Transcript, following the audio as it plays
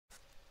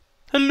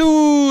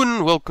Hello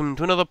and welcome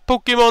to another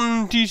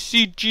Pokémon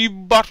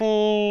TCG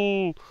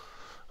battle.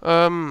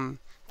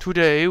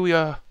 Today we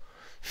are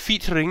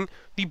featuring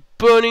the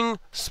Burning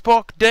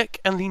Spark deck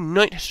and the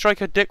Night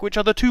Striker deck, which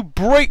are the two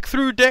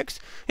breakthrough decks.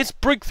 It's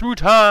breakthrough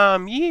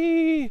time,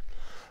 yee!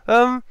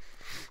 Yeah,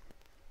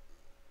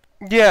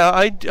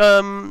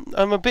 I'm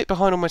a bit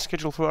behind on my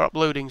schedule for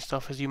uploading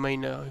stuff, as you may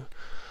know.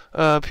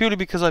 Purely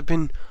because I've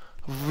been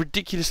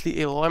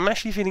ridiculously ill. I'm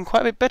actually feeling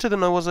quite a bit better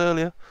than I was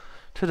earlier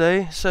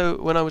today.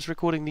 So when I was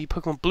recording the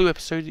Pokemon Blue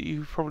episode that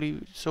you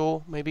probably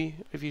saw, maybe,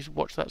 if you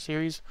watched that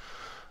series.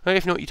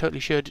 If not, you totally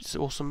should. It's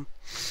awesome.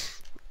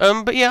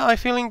 But yeah, I'm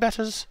feeling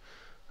better.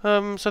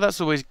 So that's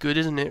always good,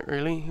 isn't it,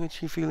 really?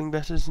 If you're feeling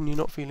better and you're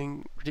not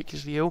feeling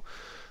ridiculously ill.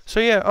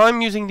 So yeah,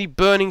 I'm using the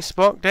Burning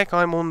Spark deck.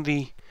 I'm on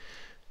the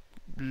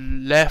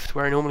left,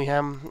 where I normally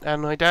am,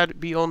 and my dad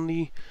would be on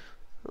the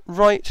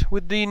right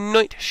with the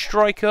Night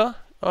Striker.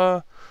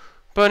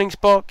 Burning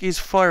Spark is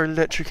Fire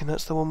Electric, and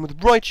that's the one with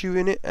Raichu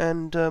in it,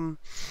 and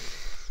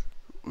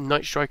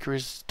Night Striker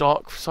is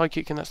Dark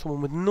Psychic, and that's the one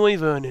with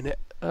Noivern in it.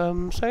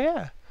 So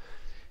yeah.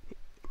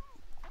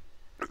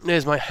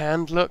 There's my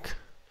hand, look.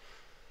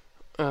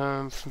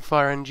 Some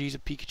Fire Energies, a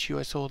Pikachu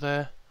I saw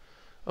there.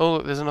 Oh,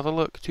 look, there's another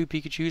look. Two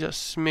Pikachus,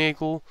 that's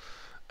Smeargle,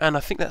 and I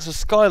think that's a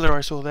Skylar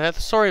I saw there.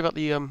 Sorry about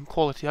the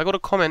quality. I got a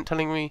comment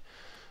telling me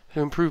to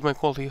improve my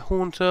quality.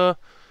 Haunter,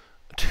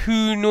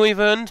 two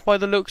Noiverns by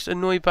the looks, a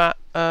Noibat,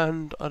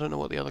 and I don't know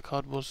what the other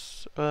card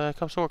was. I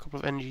saw a couple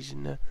of energies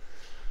in there.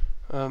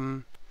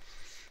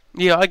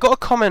 Yeah, I got a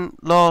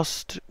comment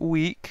last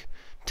week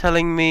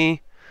telling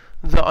me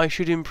that I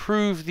should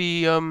improve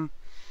the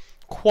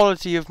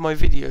quality of my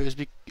videos,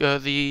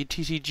 the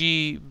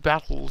TCG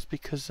battles,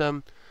 because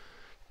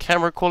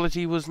camera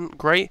quality wasn't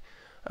great,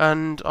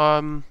 and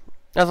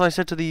as I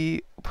said to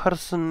the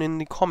person in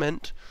the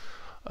comment,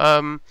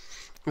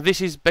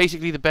 this is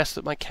basically the best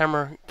that my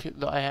camera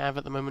that I have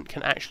at the moment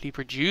can actually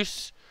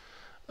produce.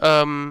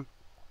 So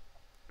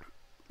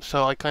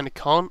I kind of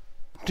can't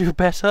do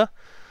better.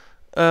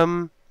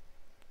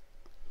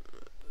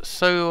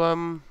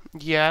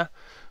 Yeah.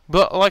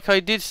 But like I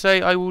did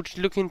say, I would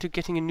look into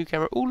getting a new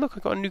camera. Oh, look, I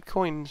got a new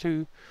coin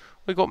too.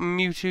 We got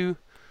Mewtwo,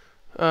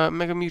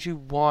 Mega Mewtwo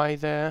Y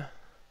there.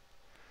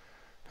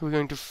 We're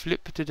going to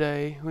flip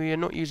today. We are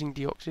not using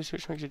Deoxys,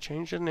 which makes a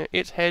change, doesn't it?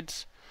 It's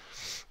heads.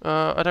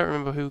 I don't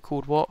remember who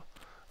called what.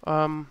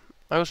 I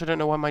also don't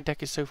know why my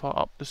deck is so far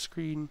up the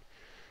screen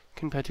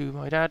compared to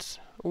my dad's.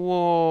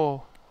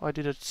 Whoa! I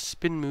did a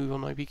spin move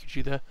on my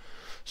Pikachu there.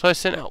 So I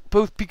sent out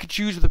both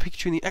Pikachus with the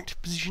Pikachu in the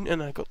active position,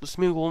 and I got the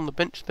Smeargle on the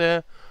bench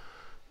there.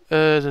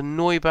 There's a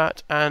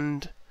Noibat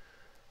and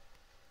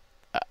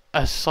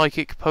a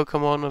Psychic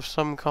Pokemon of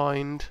some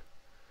kind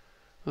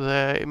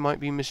there. It might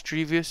be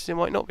Mischievous, it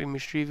might not be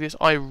Mischievous.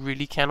 I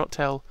really cannot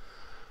tell.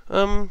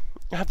 I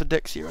have the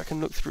decks here. I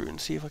can look through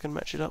and see if I can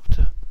match it up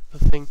to the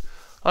thing.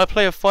 I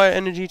play a Fire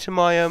Energy to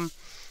my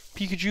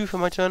Pikachu for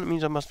my turn. It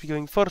means I must be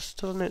going first,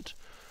 doesn't it?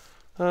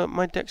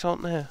 My decks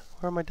aren't there.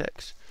 Where are my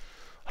decks?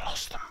 I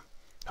lost them.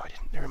 No, I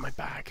didn't. They're in my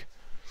bag.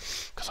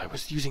 Because I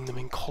was using them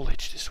in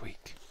college this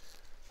week.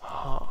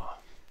 Ah.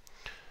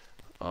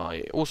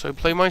 I also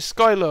play my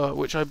Skylar,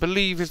 which I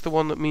believe is the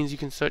one that means you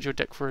can search your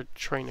deck for a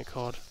trainer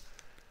card.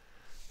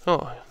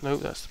 Oh, no,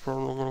 that's the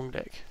wrong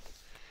deck.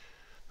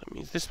 That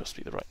means this must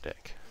be the right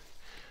deck.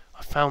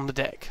 I found the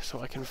deck,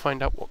 so I can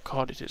find out what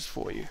card it is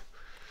for you.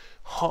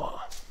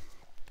 Ha!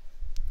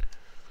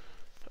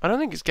 I don't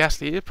think it's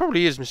Ghastly. It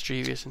probably is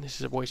Mischievous, and this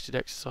is a wasted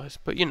exercise.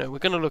 But, you know, we're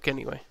going to look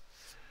anyway.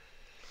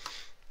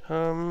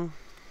 Dun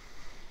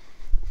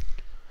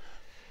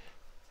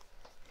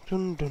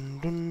dun dun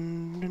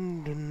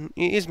dun dun.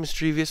 It is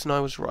Mischievous, and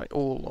I was right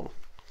all along.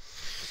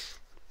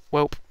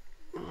 Welp.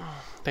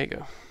 There you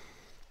go.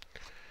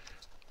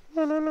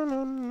 I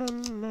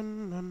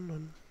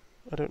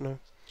don't know.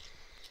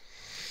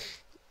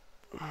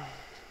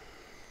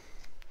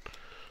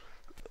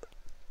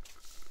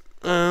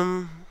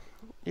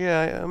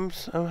 Yeah, I'm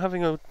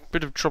having a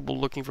bit of trouble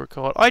looking for a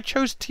card. I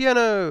chose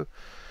Tiano!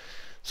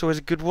 It's always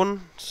a good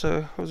one,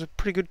 so it was a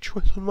pretty good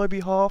choice on my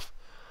behalf.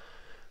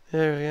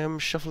 There I am,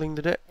 shuffling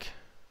the deck.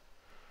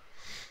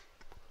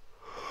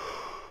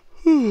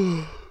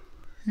 Yawn,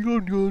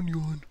 yawn,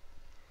 yawn.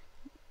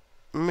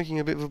 I'm making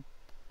a bit of a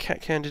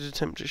cat-handed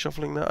attempt at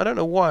shuffling that. I don't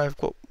know why I've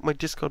got my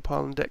discard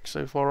pile and deck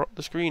so far up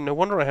the screen. No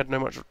wonder I had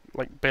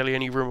barely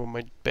any room on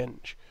my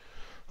bench.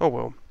 Oh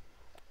well.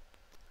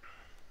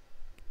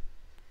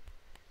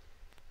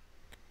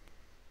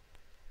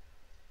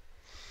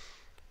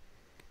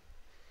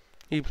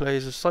 He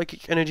plays a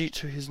Psychic Energy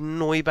to his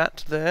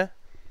Noibat there.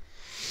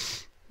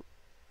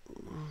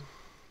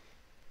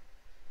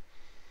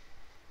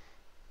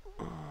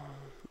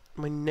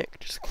 My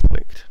neck just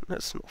clicked.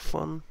 That's not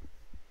fun.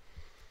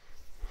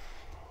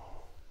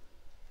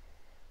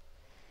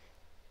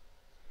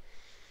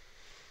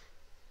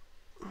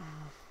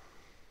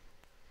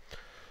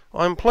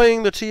 I'm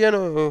playing the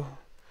Tiano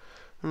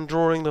and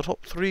drawing the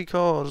top 3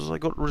 cards. I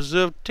got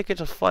Reserved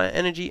Ticket, a Fire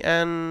Energy,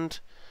 and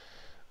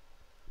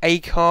a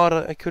card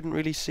I couldn't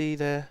really see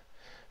there.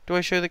 Do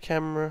I show the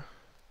camera?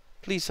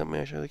 Please tell me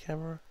I show the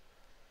camera.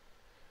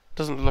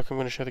 Doesn't look like I'm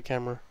going to show the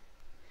camera.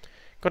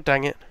 God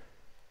dang it.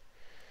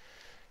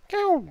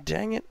 God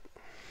dang it.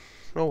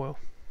 Oh well.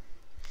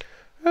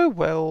 Oh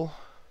well.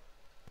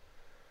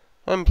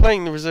 I'm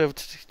playing the reserve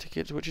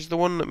ticket, which is the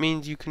one that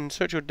means you can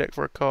search your deck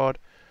for a card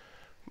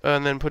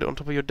and then put it on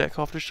top of your deck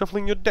after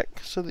shuffling your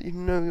deck so that you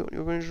know what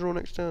you're going to draw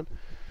next turn.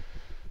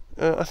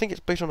 I think it's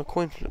based on a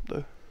coin flip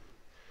though,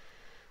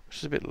 which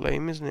is a bit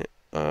lame, isn't it?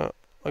 I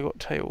got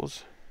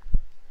tails,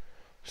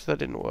 so that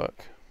didn't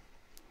work.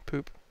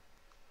 Poop.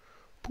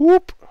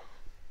 Poop!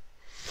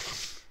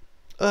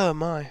 Oh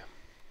my.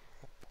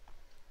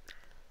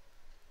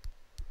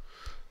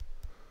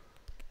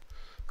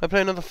 I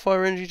play another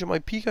fire energy to my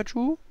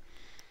Pikachu.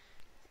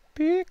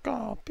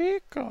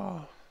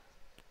 Pika.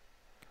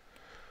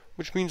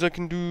 Which means I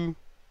can do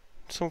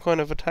some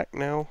kind of attack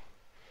now.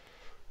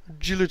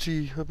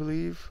 Agility, I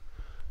believe.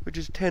 Which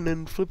is 10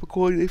 and flip a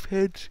coin if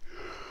heads.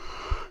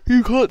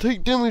 You can't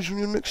take damage on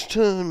your next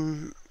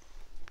turn.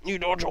 You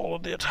dodge all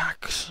of the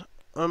attacks.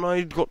 And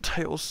I got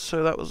tails,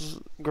 so that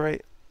was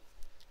great.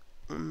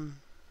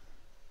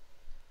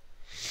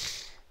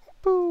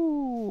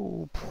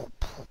 Boo!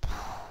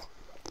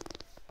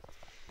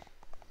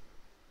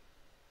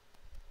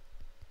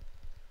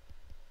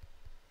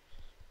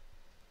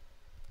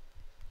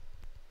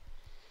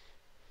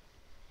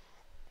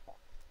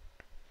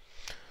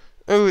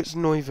 Oh, it's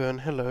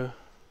Noivern. Hello.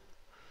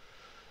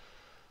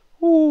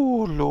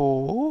 Ooh,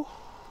 law.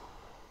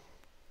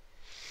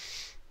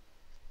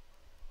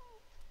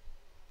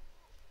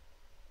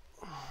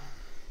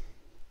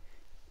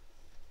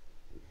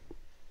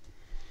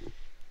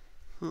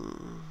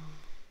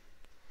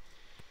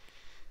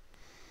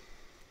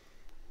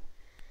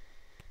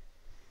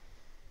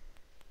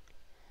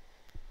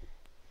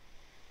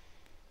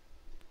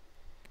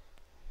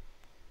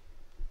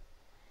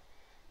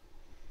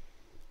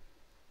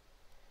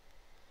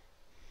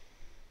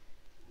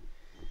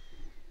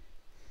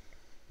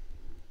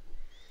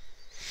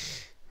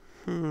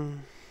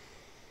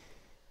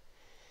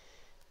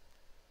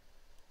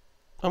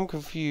 I'm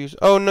confused.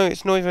 Oh no,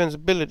 it's Noivern's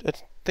ability,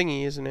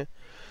 thingy, isn't it?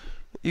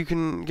 You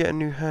can get a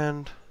new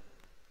hand.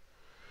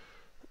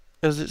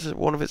 As it's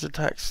one of its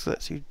attacks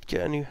lets you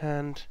get a new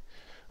hand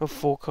of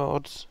 4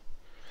 cards.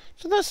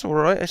 So that's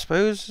alright, I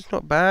suppose. It's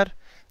not bad.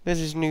 There's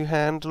his new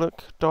hand,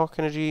 look. Dark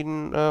Energy,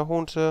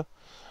 Haunter,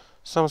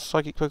 some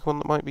psychic Pokemon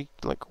that might be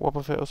like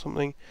Wobbuffet or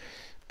something.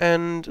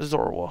 And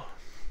Zorua.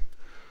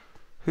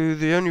 Who,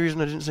 the only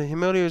reason I didn't say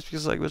him earlier is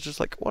because I was just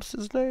like, what's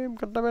his name?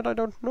 God damn it, I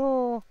don't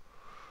know.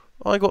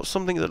 I got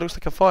something that looks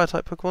like a fire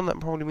type Pokemon. That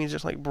probably means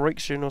it's like Break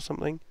Soon or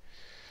something.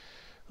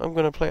 I'm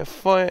going to play a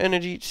fire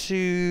energy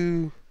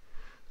to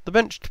the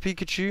benched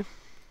Pikachu.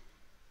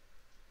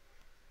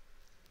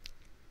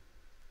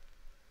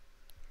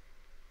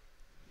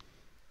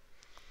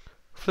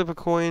 Flip a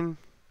coin.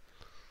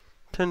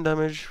 10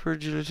 damage for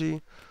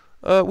agility.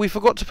 We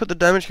forgot to put the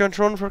damage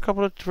counter on for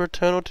a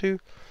turn or two.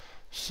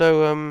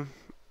 So,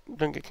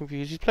 don't get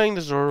confused. He's playing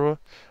the Zorua.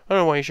 I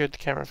don't know why he showed the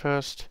camera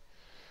first.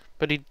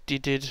 But he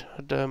did.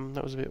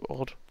 That was a bit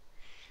odd.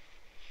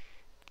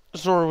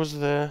 Zorua was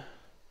there.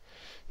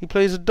 He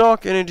plays a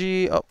Dark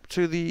Energy up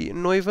to the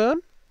Noivern.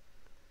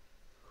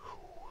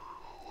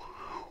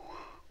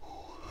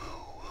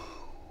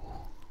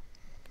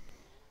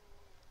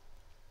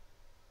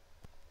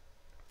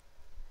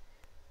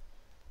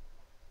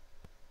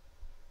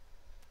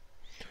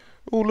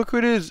 Oh, look who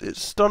it is.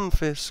 It's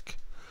Stunfisk.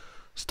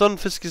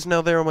 Stunfisk is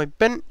now there on my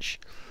bench.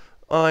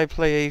 I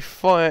play a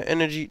Fire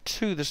Energy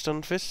to the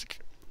Stunfisk.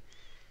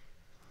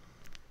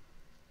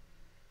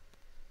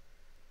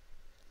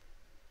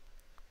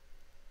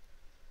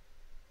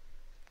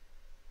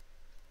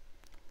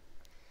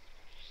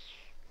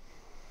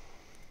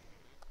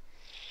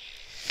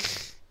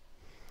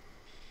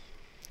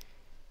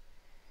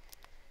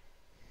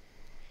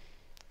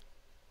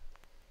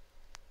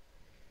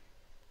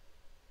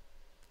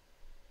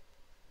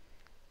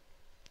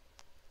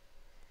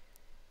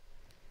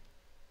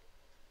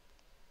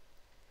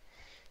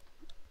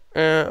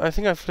 I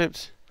think I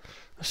flipped.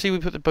 See, we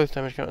put both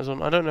damage counters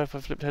on. I don't know if I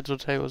flipped heads or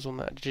tails on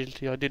that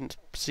agility. I didn't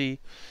see.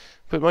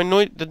 But my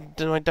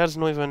my dad's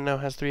Noivern now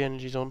has 3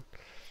 energies on.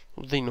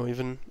 The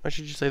Noivern. I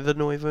should just say the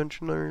Noivern,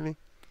 shouldn't I really?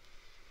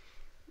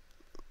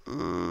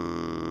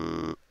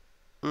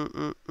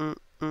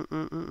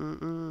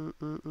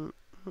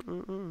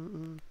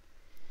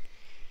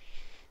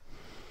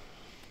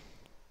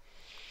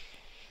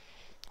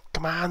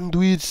 Come on,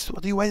 dudes!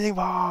 What are you waiting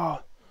for?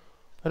 I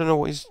don't know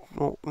what he's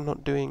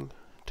not doing,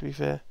 to be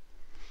fair.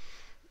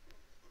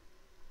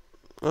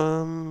 There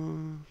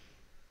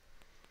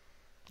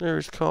are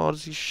his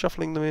cards. He's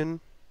shuffling them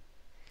in.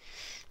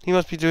 He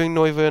must be doing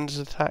Noivern's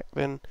attack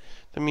then.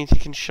 That means he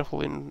can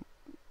shuffle in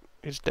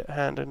his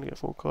hand and get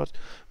 4 cards.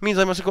 Means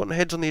I must have gotten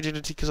heads on the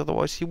agility, because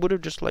otherwise he would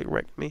have just like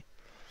wrecked me.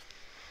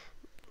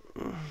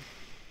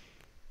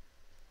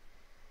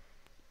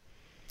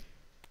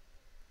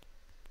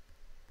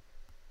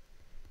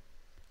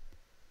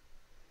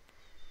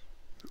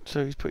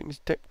 So he's putting his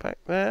deck back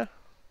there.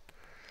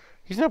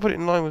 He's now put it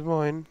in line with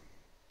mine.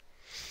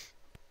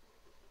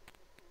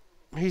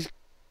 He's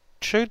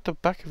showed the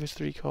back of his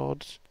 3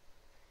 cards.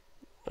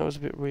 That was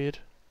a bit weird.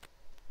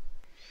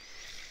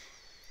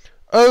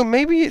 Oh,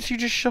 maybe it's you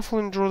just shuffle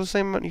and draw the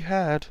same amount you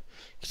had.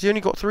 Because you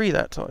only got 3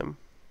 that time.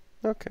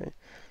 Okay.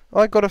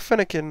 I got a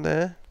Fennekin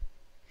there.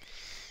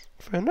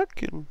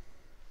 Fennekin.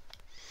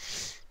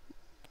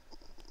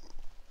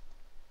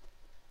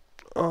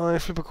 I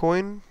flip a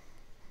coin.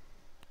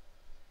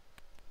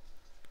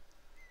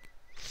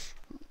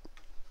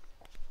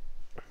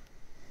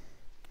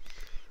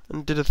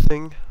 And did a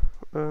thing.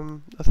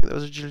 I think that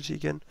was agility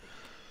again.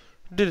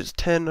 Did its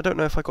 10. I don't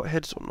know if I got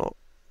heads or not.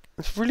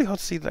 It's really hard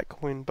to see that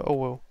coin, but oh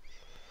well.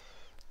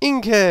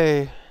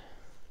 Inkay!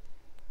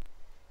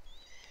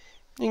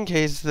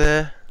 Inkay's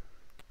there.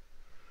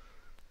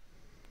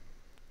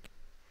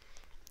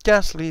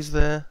 Ghastly's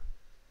there.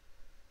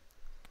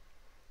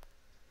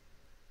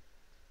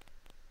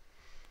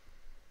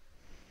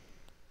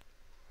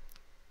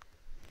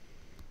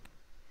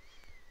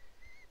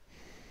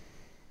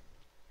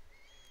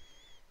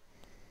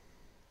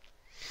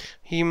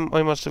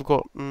 I must have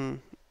got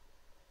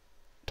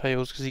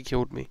Tails because he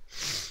killed me.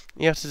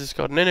 He has to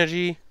discard an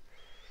energy,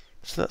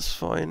 so that's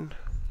fine.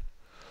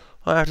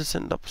 I have to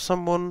send up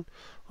someone.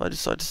 I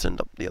decide to send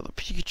up the other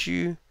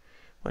Pikachu.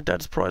 My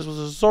dad's prize was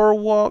a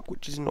Zoroark,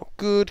 which is not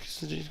good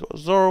because he's got a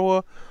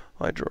Zoroark.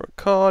 I draw a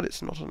card.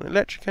 It's not an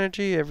electric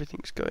energy.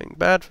 Everything's going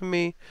bad for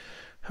me.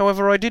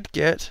 However, I did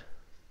get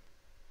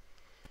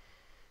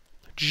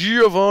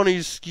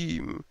Giovanni's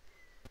Scheme,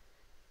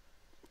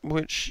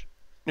 which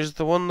is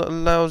the one that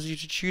allows you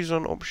to choose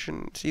an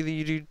option. It's either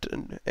you do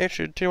an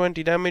extra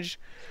 20 damage,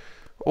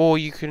 or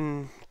you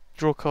can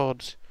draw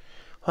cards.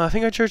 I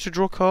think I chose to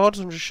draw cards.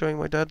 I'm just showing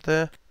my dad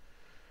there,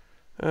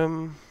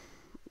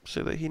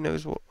 so that he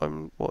knows what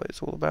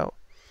it's all about.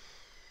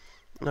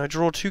 And I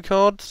draw 2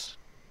 cards.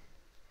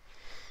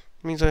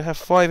 It means I have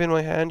 5 in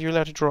my hand. You're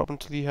allowed to draw up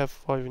until you have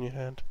 5 in your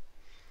hand.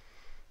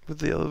 With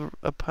the other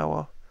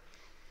power.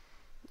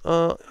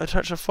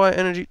 Attach a fire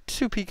energy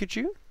to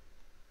Pikachu.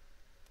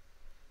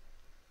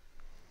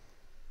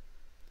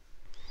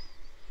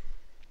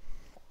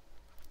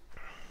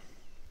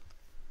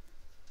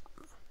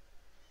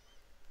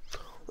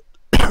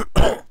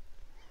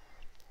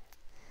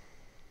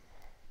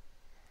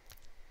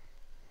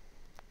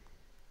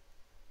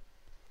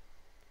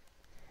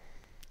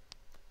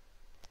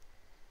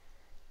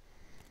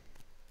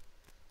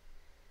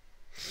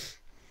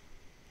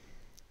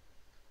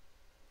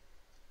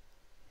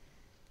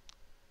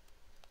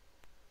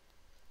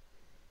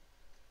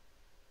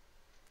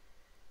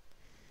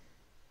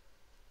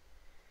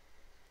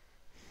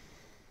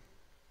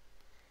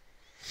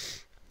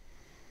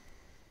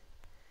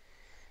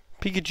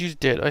 Pikachu's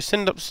dead. I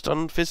send up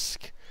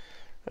Stunfisk.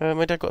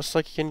 My dad got a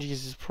Psychic Energy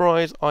as his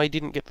prize. I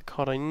didn't get the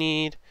card I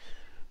need,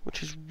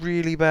 which is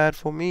really bad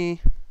for me.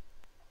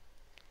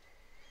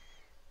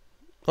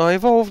 I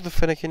evolved the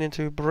Fennekin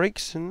into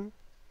Braixen.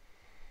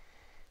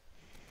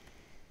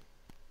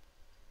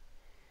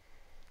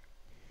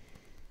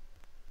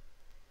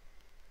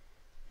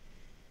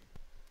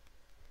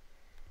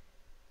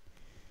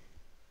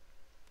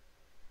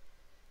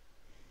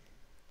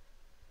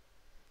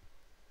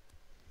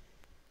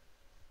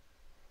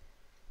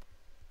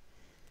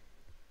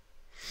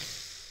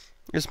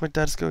 Yes, my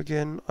dad's go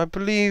again. I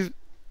believe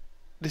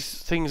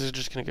things are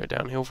just going to go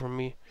downhill from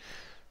me.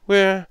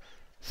 We're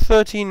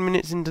 13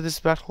 minutes into this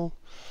battle.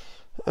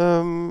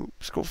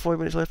 It's got 5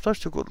 minutes left. I've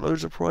still got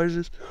loads of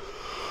prizes.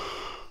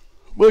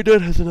 My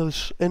dad has another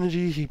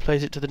energy. He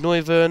plays it to the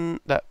Noivern.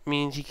 That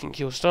means he can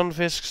kill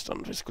Stunfisk.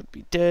 Stunfisk would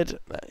be dead.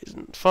 That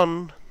isn't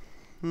fun.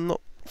 Not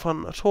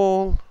fun at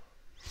all.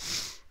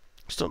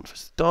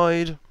 Stunfisk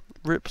died.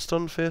 Rip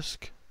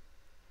Stunfisk.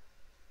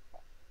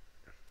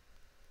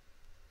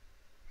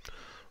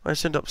 I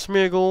send up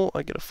Smeargle,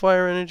 I get a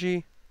fire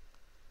energy.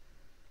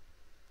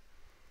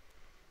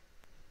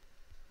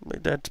 My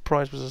dad's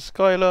prize was a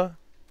Skylar.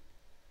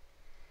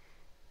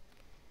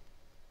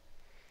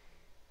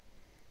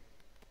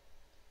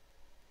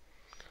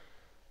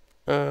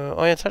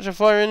 I attach a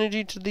fire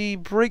energy to the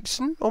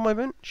Braixen on my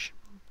bench.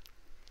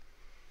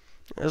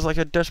 As like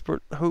a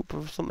desperate hope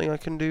of something I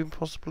can do,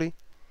 possibly.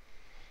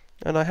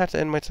 And I had to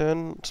end my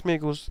turn.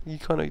 Smeargle's, you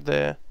kind of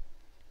there.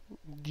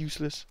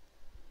 Useless.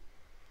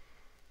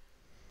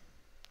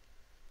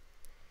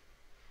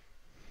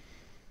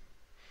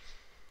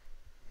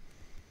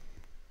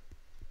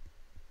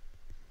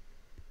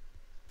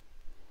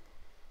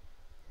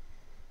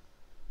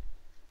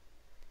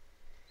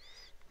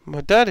 My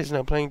dad is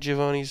now playing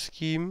Giovanni's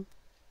Scheme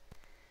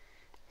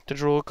to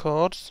draw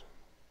cards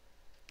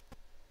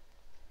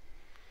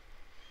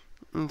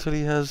until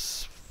he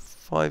has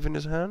 5 in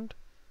his hand.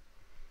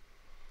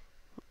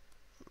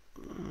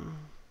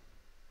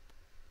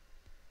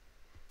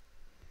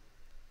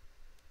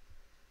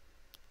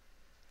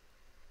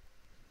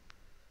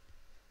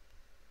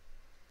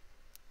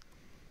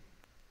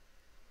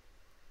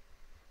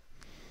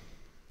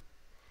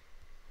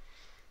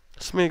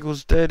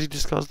 Smeagol's dead, he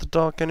discards the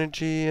dark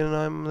energy, and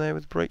I'm there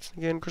with Braixen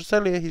again.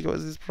 Cresselia, he got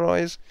his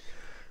prize.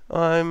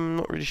 I'm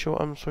not really sure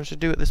what I'm supposed to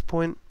do at this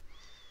point.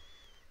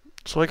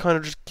 So I kind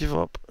of just give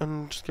up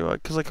and just go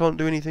out because I can't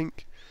do anything.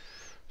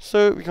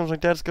 So it becomes my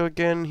dad's go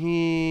again.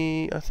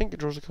 I think it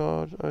draws a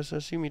card. I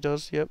assume he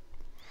does. Yep.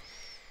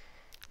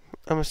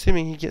 I'm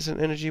assuming he gets an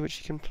energy which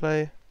he can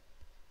play.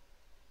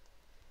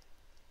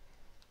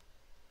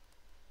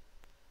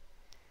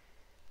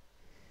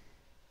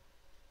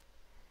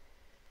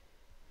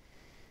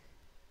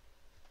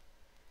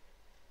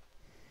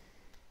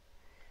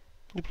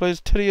 He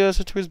plays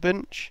Teddiursa to his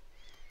bench.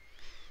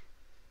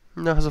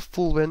 Now has a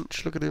full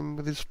bench. Look at him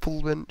with his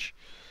full bench.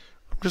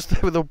 I'm just there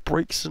with a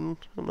Braixen,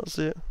 and that's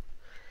it.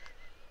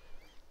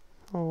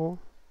 Oh.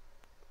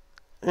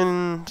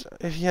 And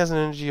if he has an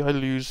energy, I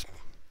lose.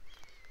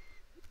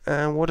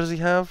 And what does he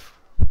have?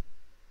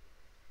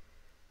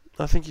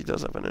 I think he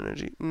does have an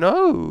energy.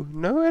 No!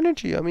 No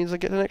energy. That means I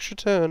get an extra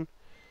turn.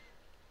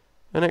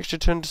 An extra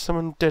turn to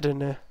summon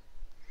Dedenne.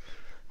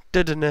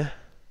 Dedenne.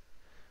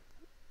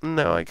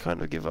 No, I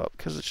kind of give up,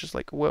 because it's just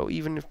like, well,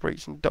 even if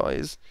Braixen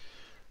dies,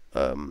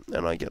 and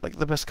I get like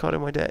the best card in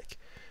my deck,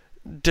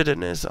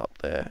 Dedenne's up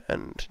there,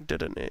 and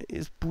Dedenne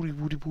is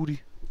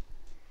booty.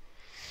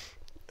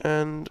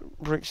 And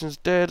Braixen's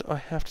dead, I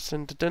have to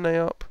send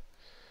Dedenne up.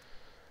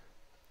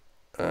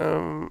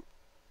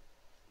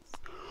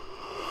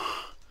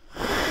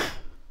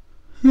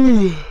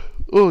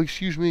 Oh,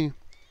 excuse me.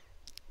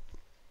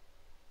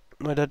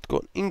 My dad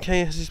got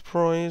Inkay as his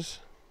prize.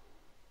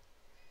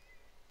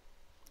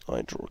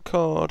 I draw a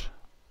card.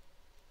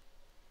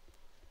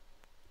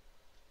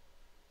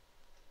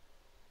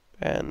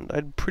 And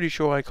I'm pretty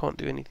sure I can't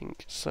do anything,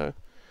 so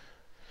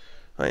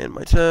I end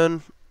my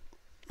turn.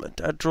 My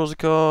dad draws a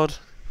card.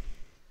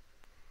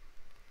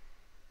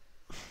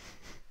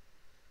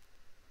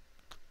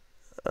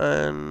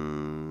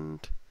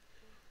 And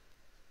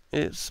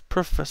it's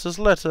Professor's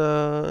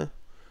Letter.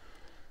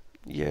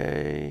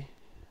 Yay.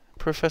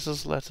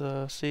 Professor's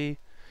Letter, see?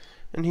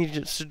 And he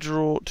gets to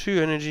draw 2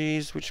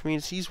 energies, which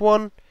means he's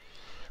won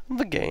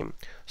the game.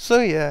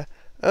 So yeah,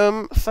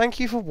 thank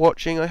you for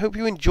watching. I hope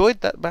you enjoyed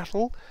that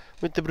battle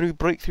with the new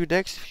breakthrough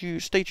decks. If you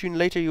stay tuned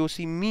later, you'll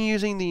see me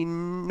using the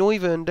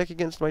Noivern deck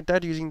against my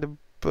dad using the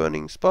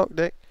Burning Spark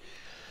deck.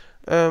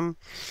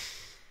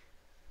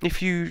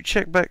 If you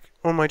check back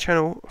on my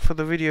channel for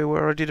the video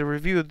where I did a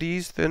review of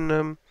these,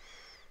 then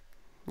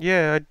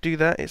yeah, I'd do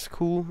that. It's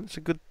cool. It's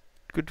a good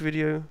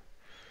video.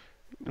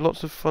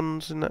 Lots of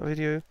funs in that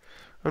video.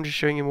 I'm just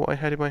showing him what I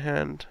had in my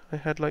hand. I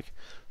had like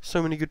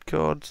so many good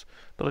cards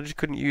that I just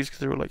couldn't use because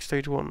they were like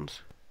stage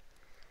 1s.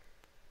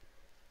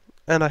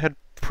 And I had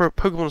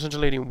Pokémon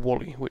TCG and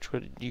Wally, which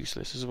were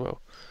useless as well.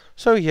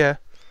 So yeah,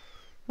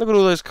 look at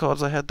all those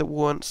cards I had that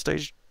weren't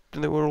staged,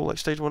 and they were all like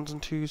stage 1s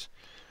and 2s.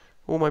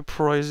 All my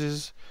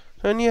prizes.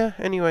 And yeah,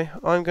 anyway,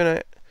 I'm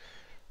gonna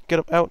get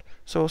up out.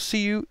 So I'll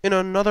see you in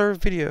another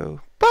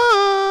video. Bye!